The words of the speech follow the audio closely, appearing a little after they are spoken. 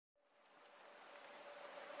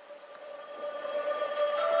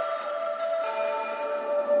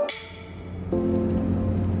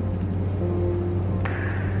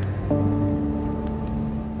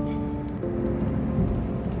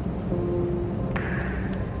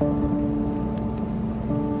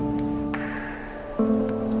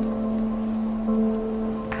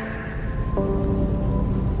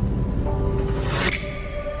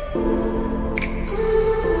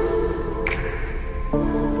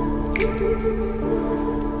Okay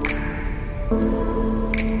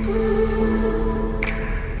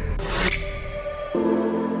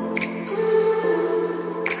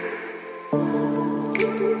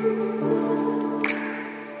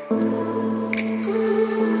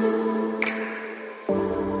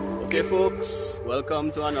folks,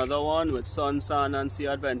 welcome to another one with Sun, Sand and Sea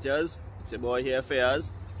Adventures. It's your boy here,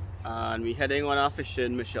 Fairs, and we're heading on our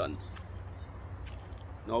fishing mission.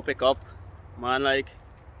 Now pick up man like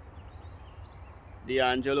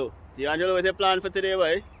D'Angelo. D'Angelo, what's your plan for today,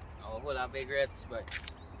 boy? A whole lot of big reds, boy.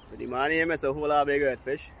 So the man here is a whole lot of big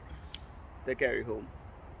redfish to carry home.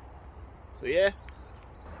 So yeah.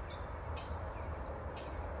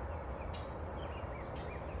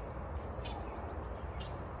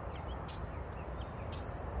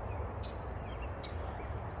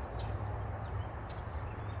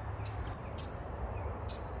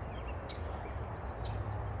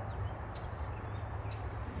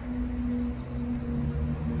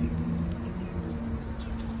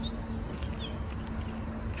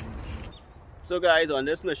 So guys, on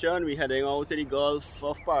this mission we're heading out to the Gulf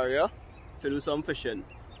of Paria to do some fishing,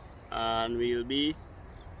 and we'll be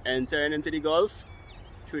entering into the Gulf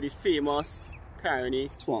through the famous Caroni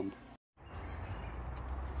Swamp.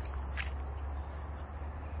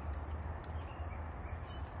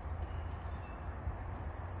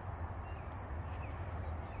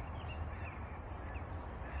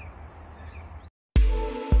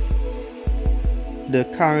 The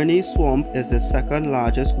Caroni Swamp is the second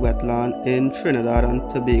largest wetland in Trinidad and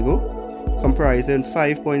Tobago, comprising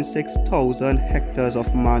 5.6 thousand hectares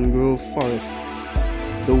of mangrove forest.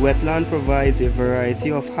 The wetland provides a variety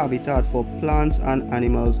of habitat for plants and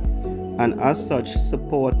animals, and as such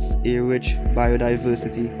supports a rich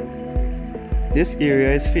biodiversity. This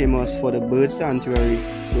area is famous for the bird sanctuary,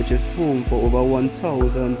 which is home for over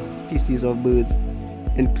 1,000 species of birds,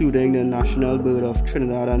 including the national bird of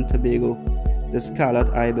Trinidad and Tobago, the scarlet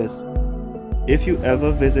ibis. If you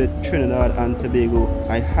ever visit Trinidad and Tobago,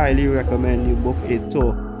 I highly recommend you book a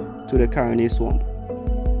tour to the Caroni Swamp.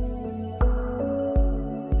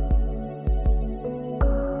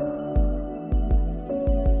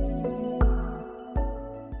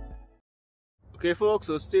 Okay folks,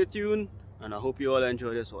 so stay tuned and I hope you all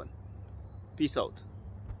enjoy this one. Peace out.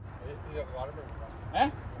 Eh?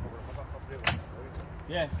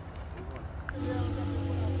 Yeah.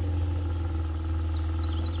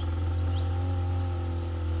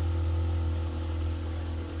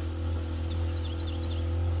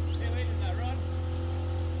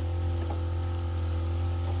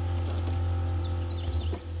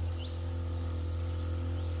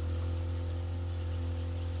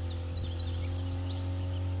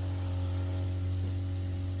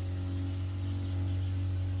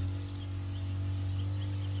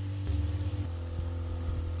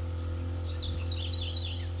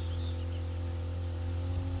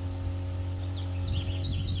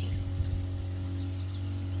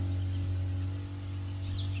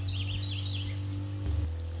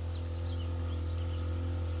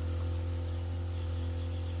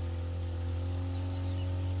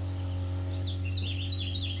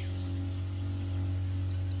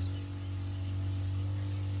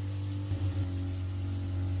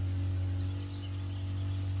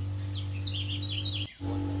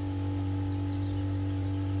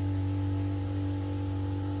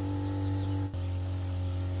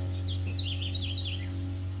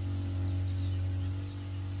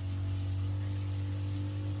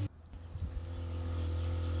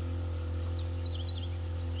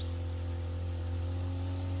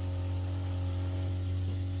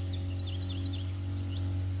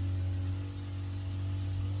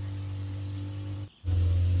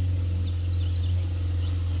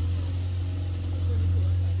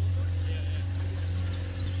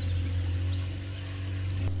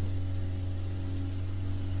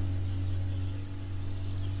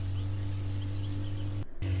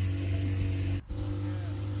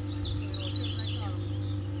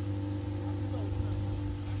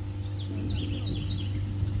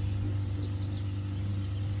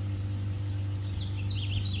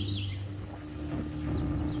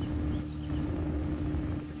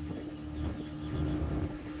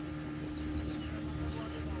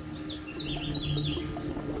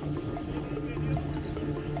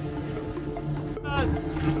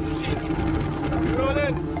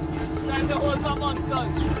 Rolling. Time to hold some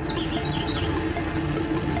monsters.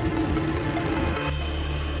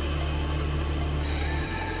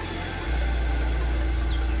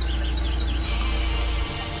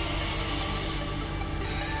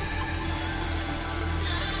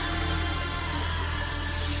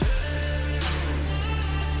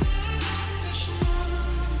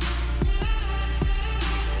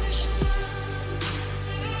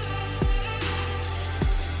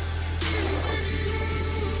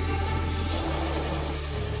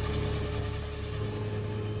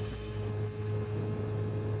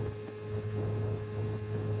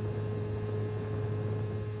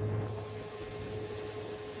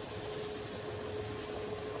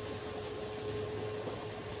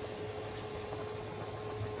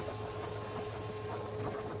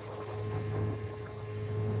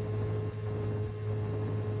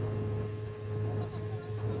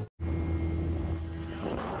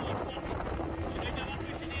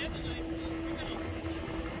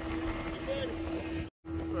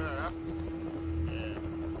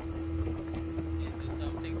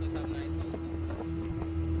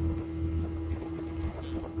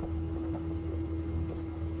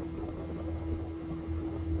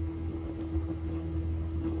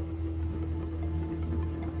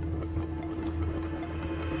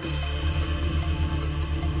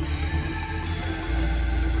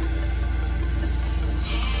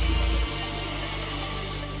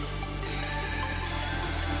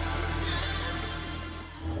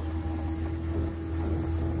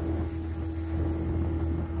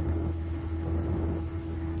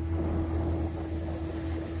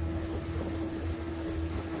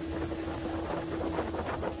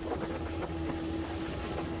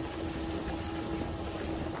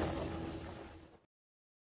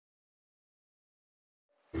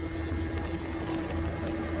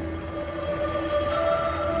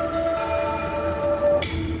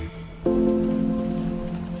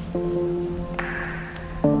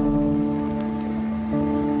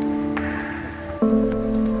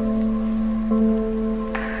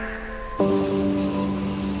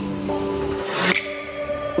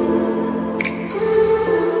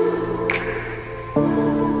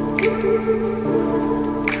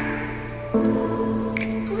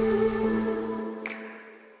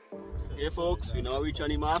 Alright folks, we now reach on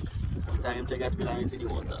the mark. Time to get the lines in the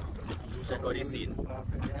water. Check out the scene.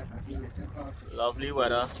 Lovely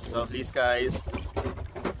weather, lovely skies.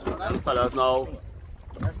 And fellas now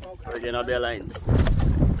rigging up their lines.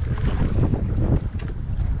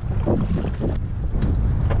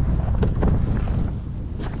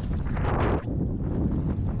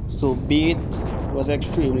 So bait was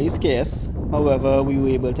extremely scarce. However, we were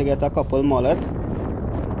able to get a couple mullet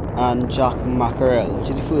and jack mackerel, which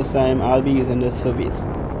is the first time I'll be using this for bait.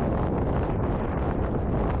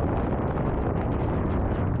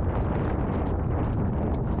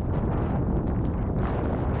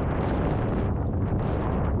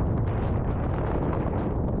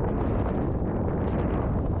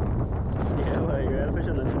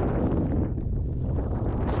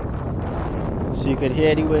 So you could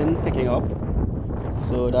hear the wind picking up.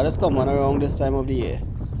 So that is common around this time of the year.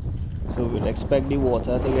 So we'll expect the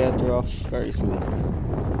water to get rough very soon.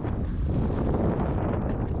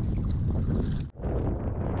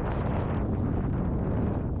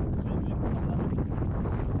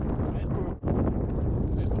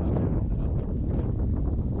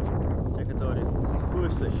 Check it out, it's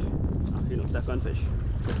first fish. Second fish.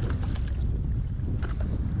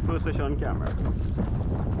 First fish on camera.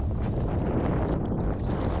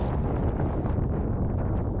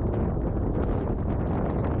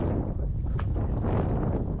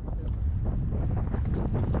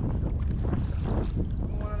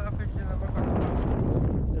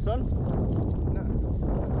 This one? No.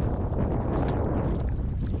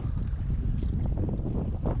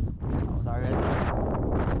 Sorry guys.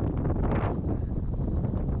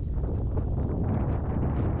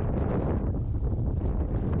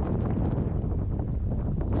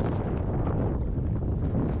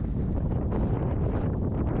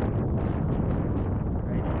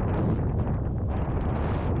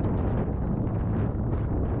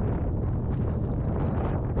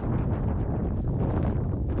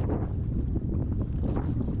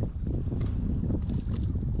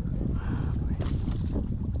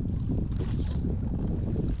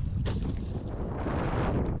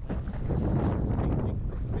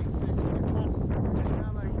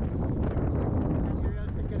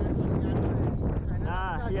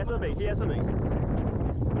 He has something. He has something.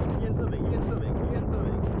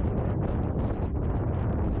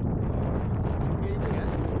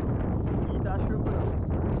 He touched through for now.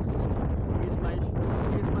 He's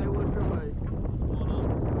my worst trouble.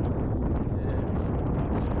 Yeah.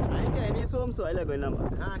 I can't any swim, so I like going number.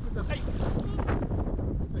 Keep the fight.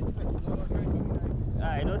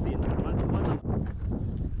 I don't see it. Once.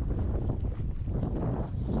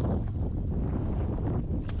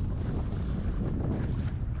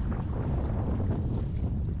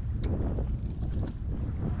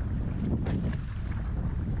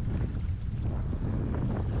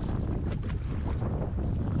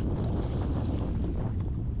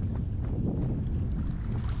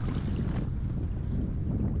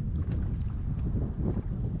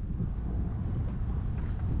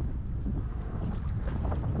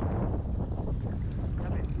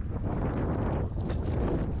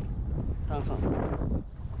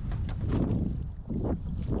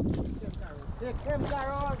 Take him,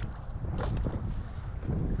 Caroni!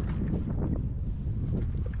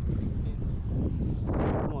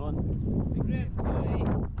 Come on.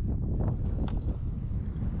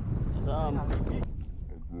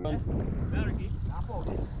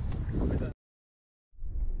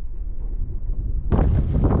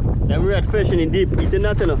 Them red fish in deep, eating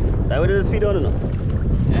that, you know. That what it is feed on, you know.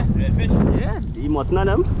 Yeah, red fish? Yeah, the mutton on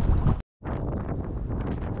them.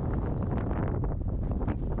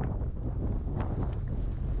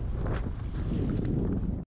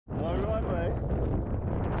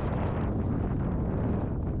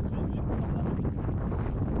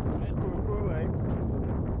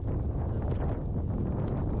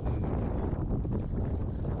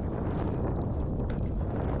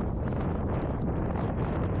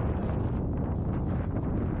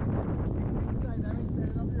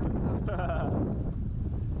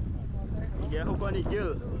 Yeah, hook on the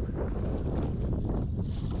gill.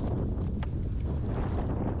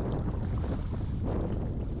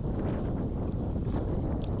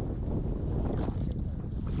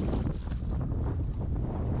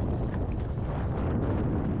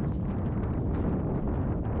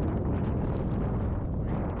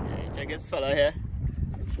 Yeah, check this fella here.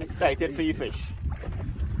 I'm excited for you fish.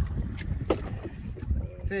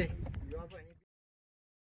 Hey.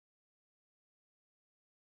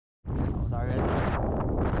 Sorry guys.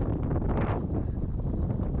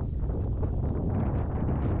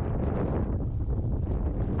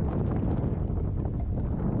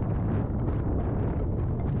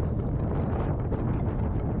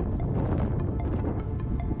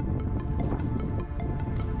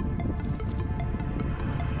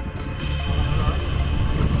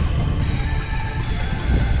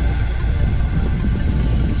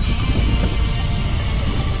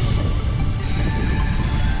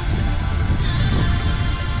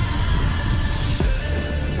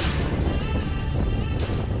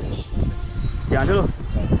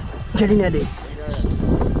 Trinidad.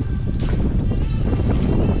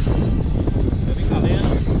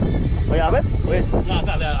 Oh ya, Beb? Weh. Nah,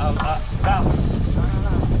 tak ada. Kau.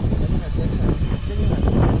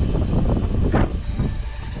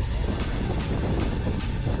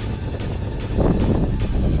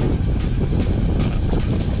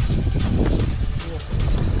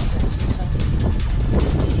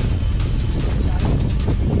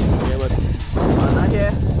 Yeah, but mana here?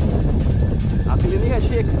 I feel ni head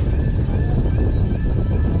shake.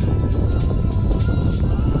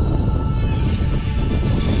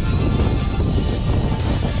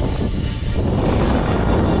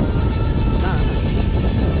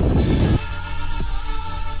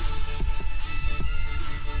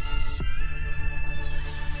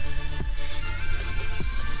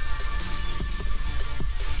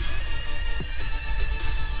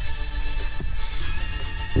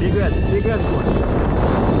 Big red.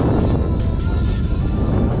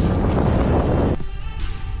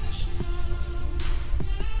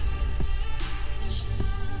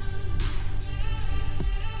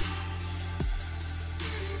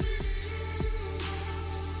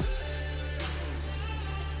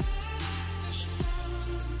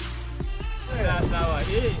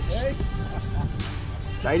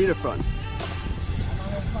 Right in the front.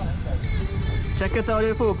 Check it out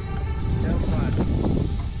here, folks.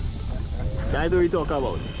 That's what we talk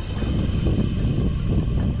about.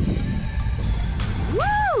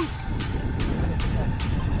 Woo!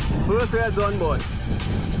 First red's on board.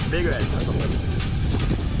 Big red.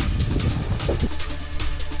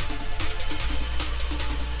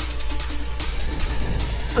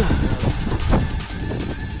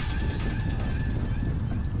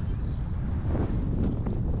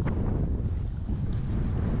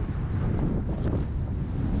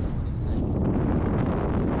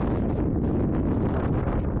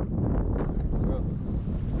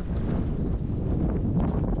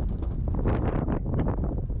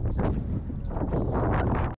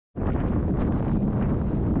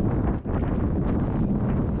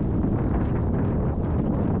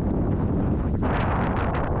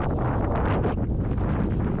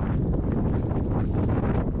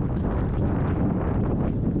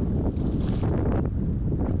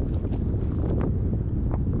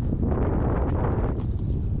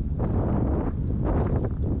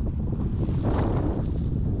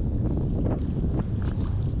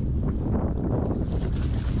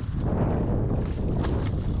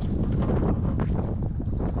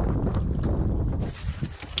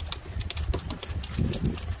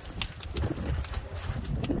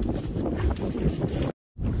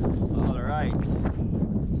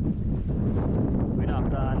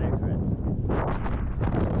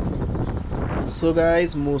 So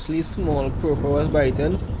guys, mostly small croaker was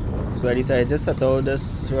biting, so I decided to set out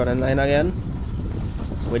this running line again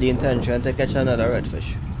with the intention to catch another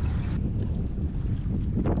redfish.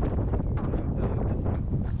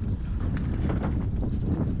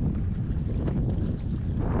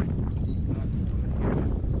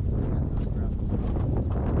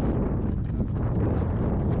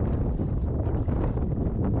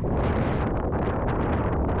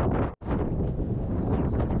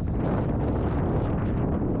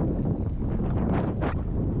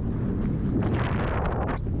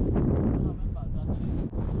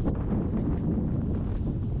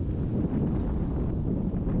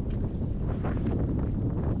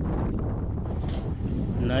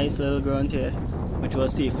 Nice little grunt here, which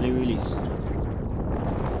was safely released.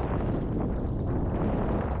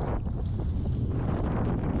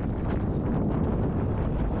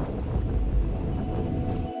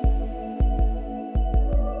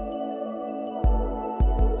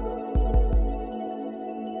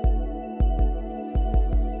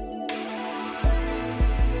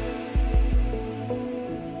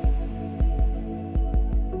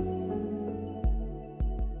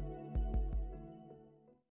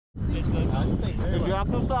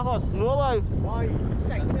 No boy.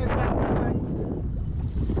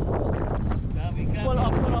 Pull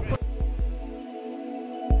up.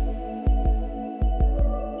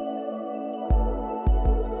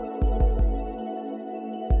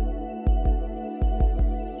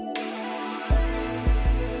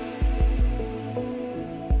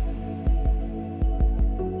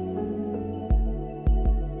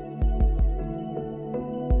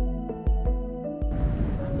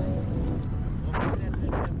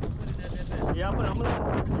 Yeah, put up.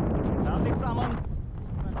 Now big salmon.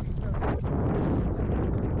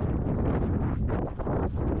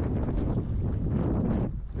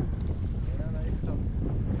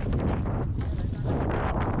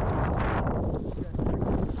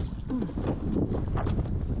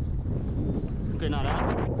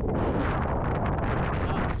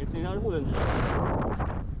 pulling?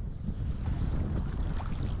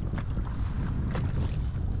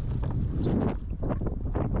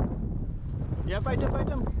 Yeah, fight him, fight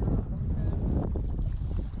him.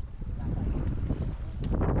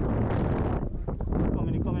 Come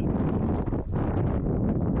in, come in.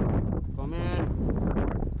 Come in.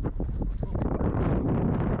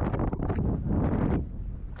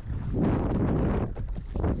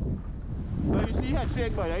 Well, you see head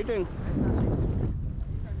shake, boy, I think.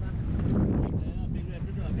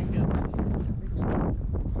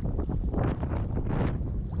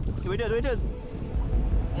 Wait it, wait it.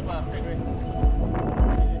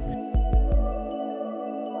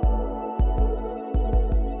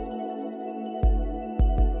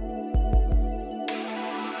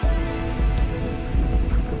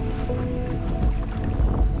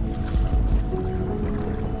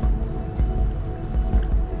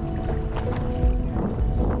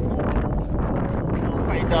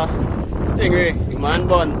 Fighter, stingray, the man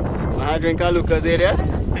bun. Man drink a Lucas areas.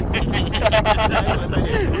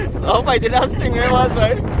 So how fighting that stingray was,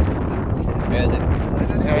 boy? Yeah.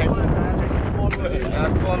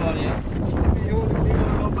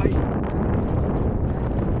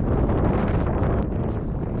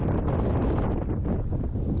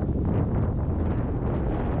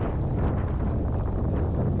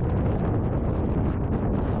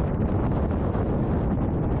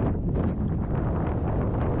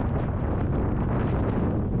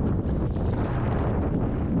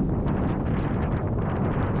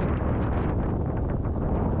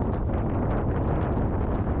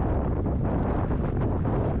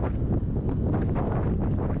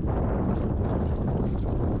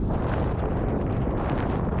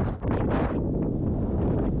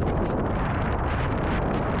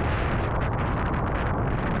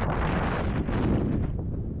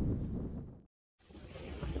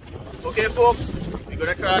 Okay folks, we're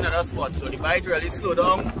going to try another spot. So the bite really slowed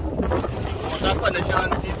down, water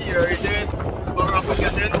conditions deteriorated, but rough is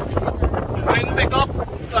getting, the wind pick up,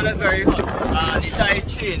 the sun is very hot, and the tide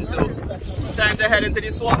changed. So time to head into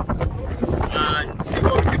the swamp and see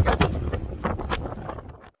what we can get.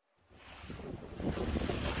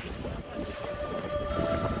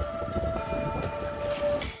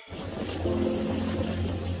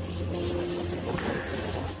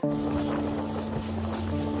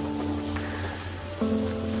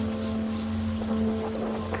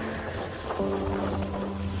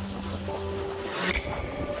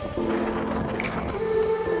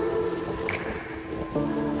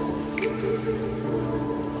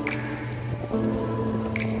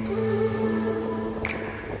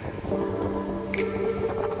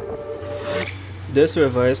 This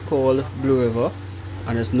river is called Blue River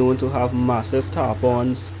and is known to have massive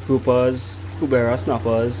tarpons, groupers, cubera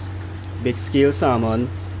snappers, big scale salmon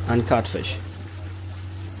and catfish.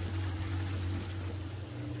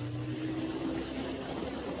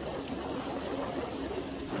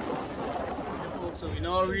 So we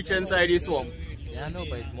now reach inside the swamp. Yeah, no,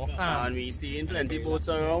 but it's more calm. And we seeing plenty boats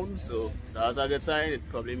around, so that's a good sign. It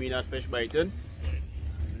probably means that fish biting.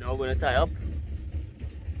 Now we're going to tie up.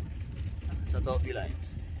 Set off the lines.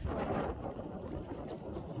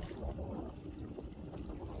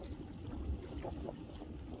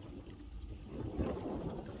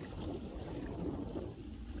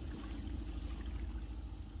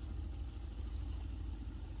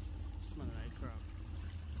 Smell like crab.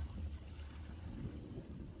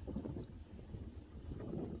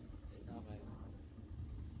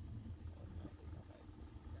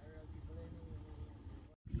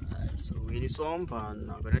 So we're in the swamp and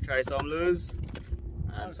I'm going to try some lures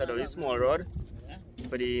and set out the small rod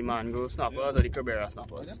for the mangrove snappers or the cubera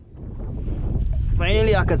snappers.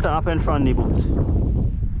 Finally I can set up in front of the boat.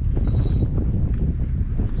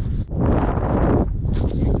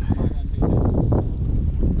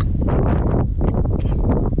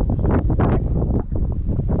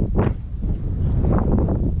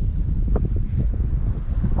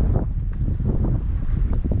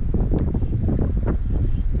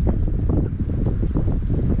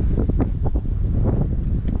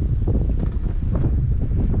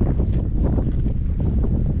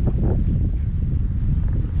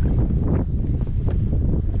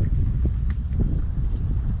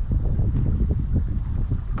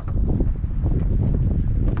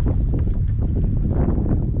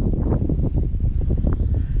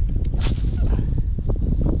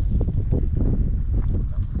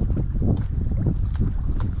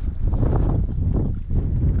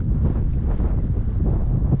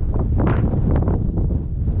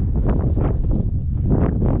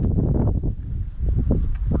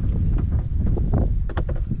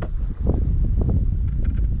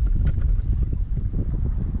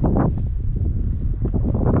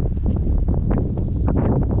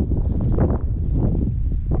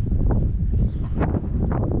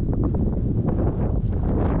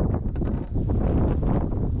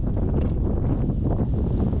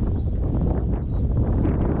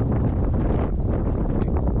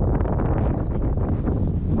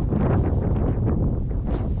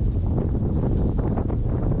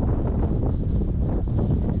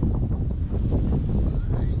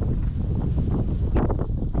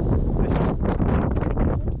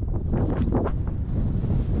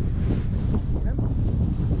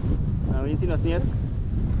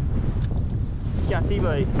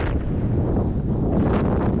 boy.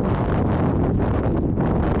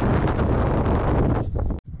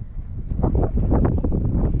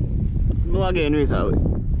 No again, Rizal.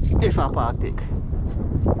 If I park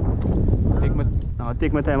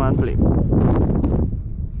take my time and play.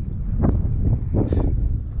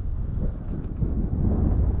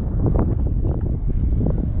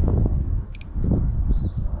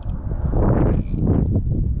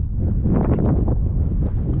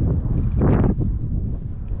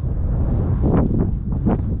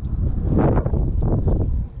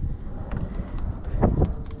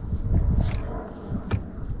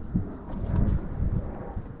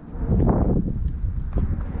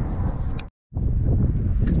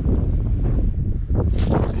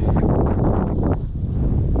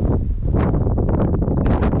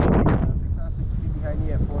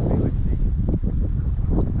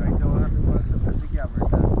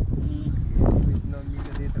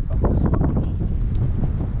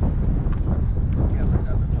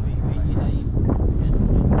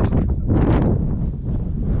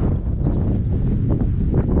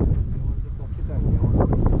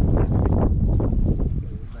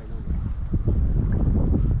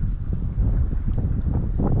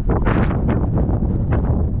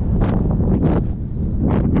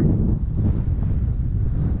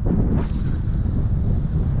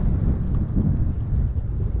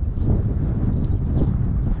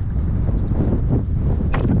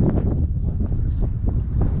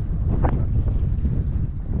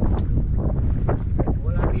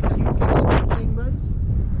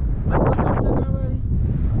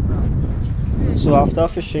 So after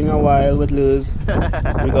fishing a while with lures,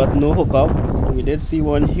 we got no hookup. We did see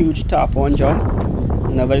one huge tarpon jump.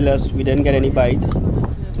 Nevertheless, we didn't get any bite.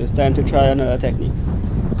 So it's time to try another technique.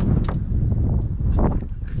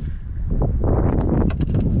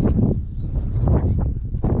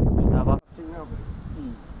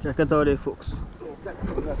 Check it out there, folks.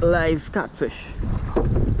 Live catfish.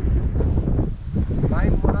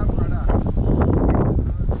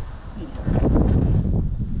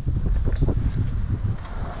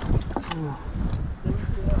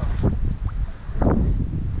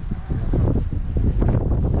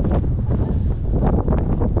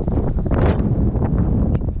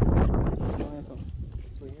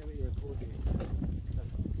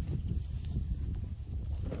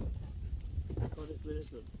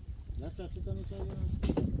 That's it on its own.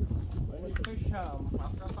 When you fish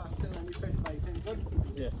after fasting and you fish biting good,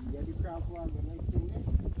 yeah. You get the crab one, the nice thing there.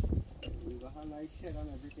 You got a nice shed and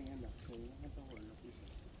everything in there, so you don't have to hold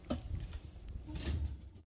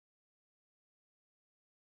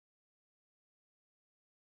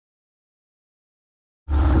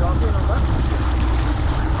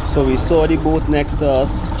up. So we saw the boat next to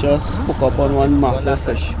us just hook up on one massive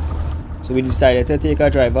fish. So we decided to take a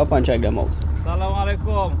drive up and check them out.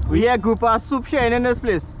 Assalamualaikum. We hear grouper soup sharing in this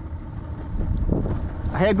place.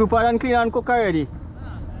 I hear grouper done clean and cook already.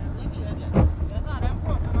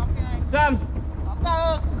 Sam!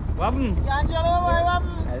 Wapun?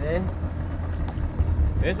 Ade.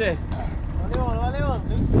 Ese.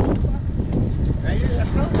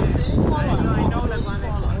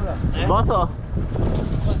 Bossa.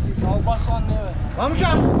 Vamos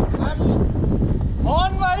já.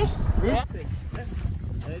 On way.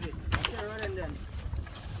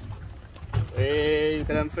 Hey, look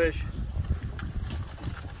at them fish.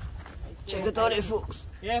 Check it out there, folks.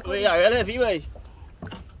 Yeah, wait, are you heavy, way?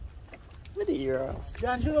 Look at your ass.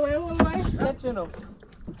 Catch you know.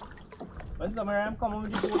 When I'm coming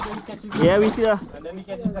with the boat, we catch you. Yeah, we see that. And then we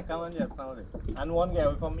catch the second one just now. And one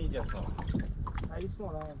guy from me just now. Are you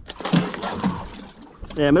small?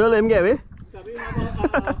 Yeah, me don't let him get away.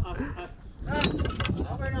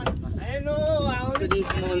 I know. Look at these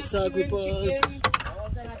monster groupers.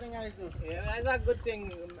 Yeah, that's a good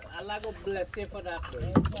thing. Allah go bless you for that.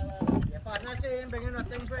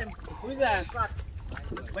 Who is that?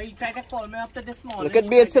 But he tried to call me after this morning. Look at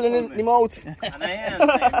bait still in his mouth. And I am.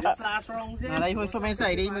 This last wrong.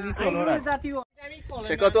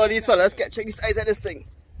 Check out all these fellas. Check the size of this thing.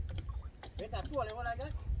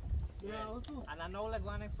 And I know like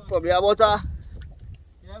one next one. Probably about a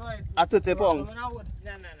 20 pounds. No,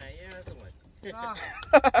 yeah, not so much.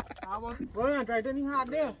 Bro, I tried anything hard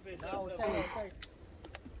there. No, outside.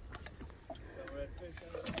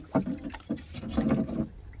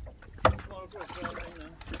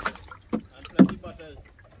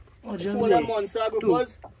 Full of monster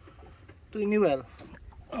groupers. Two well.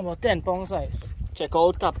 About 10 pound size. Check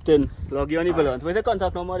out Captain. Log you on the balance. Where's the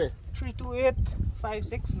contact number there?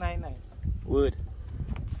 328-5699. Word.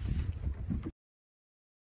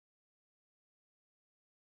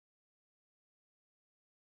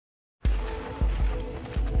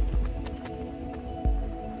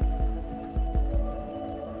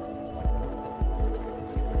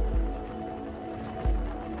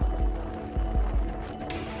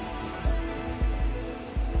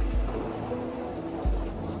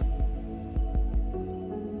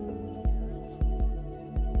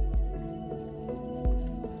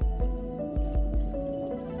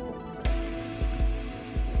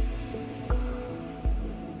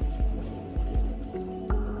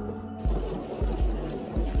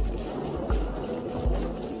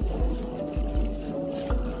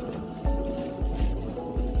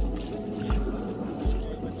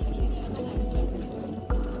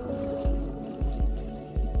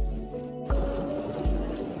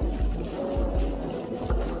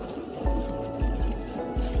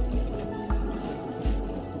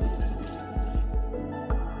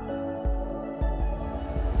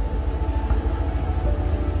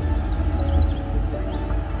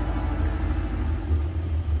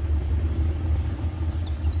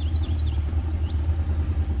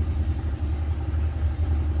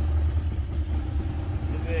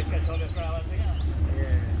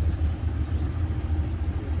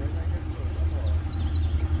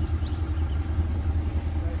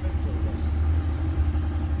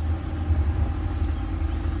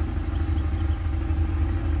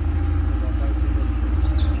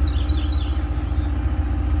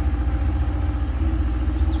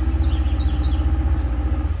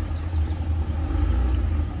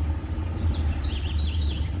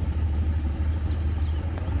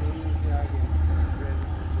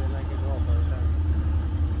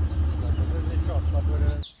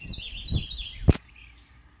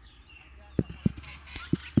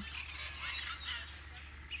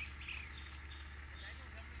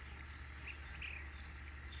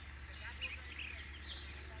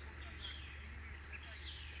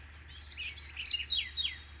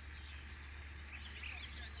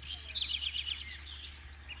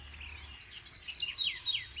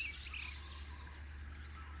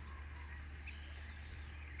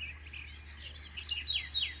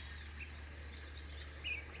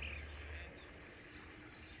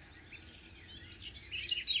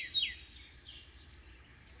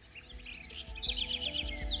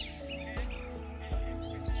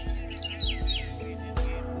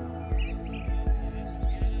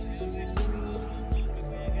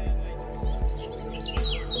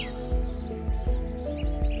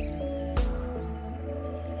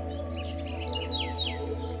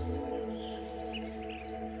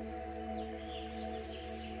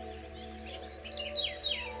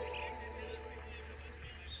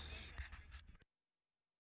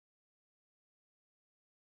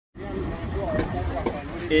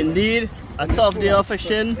 Indeed, a tough day of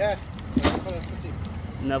fishing. Yeah.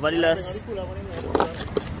 Nevertheless,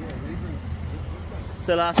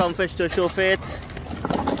 still have some fish to show for it.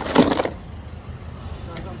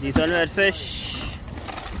 Decent redfish,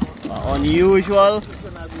 unusual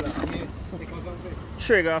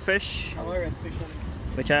trigger fish,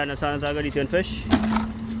 which I understand is a decent fish.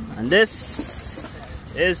 And this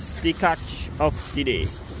is the catch of the day.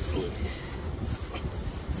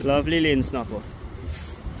 Lovely lane snapper.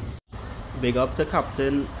 Big up to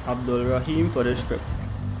Captain Abdul Rahim for this trip.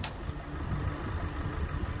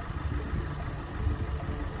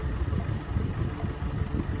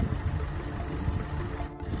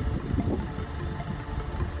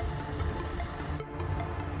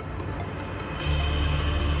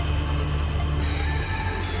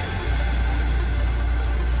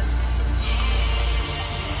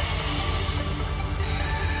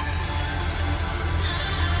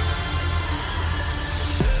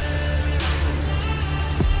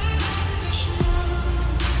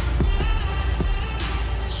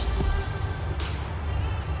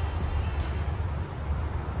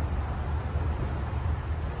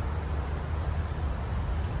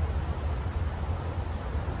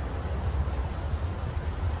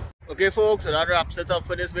 Okay folks, so that wraps it up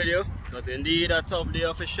for this video. So it's indeed a tough day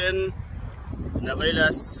of fishing.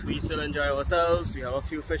 Nevertheless, we still enjoy ourselves. We have a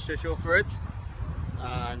few fish to show for it.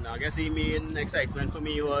 And I guess the main excitement for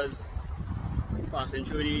me was passing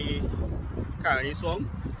through the Caroni Swamp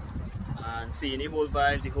and seeing the whole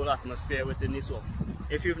vibes, the whole atmosphere within the swamp.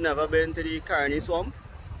 If you've never been to the Caroni Swamp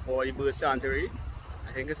or the bird sanctuary,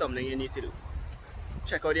 I think it's something you need to do.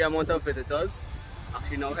 Check out the amount of visitors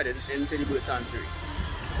actually now headed into the bird sanctuary.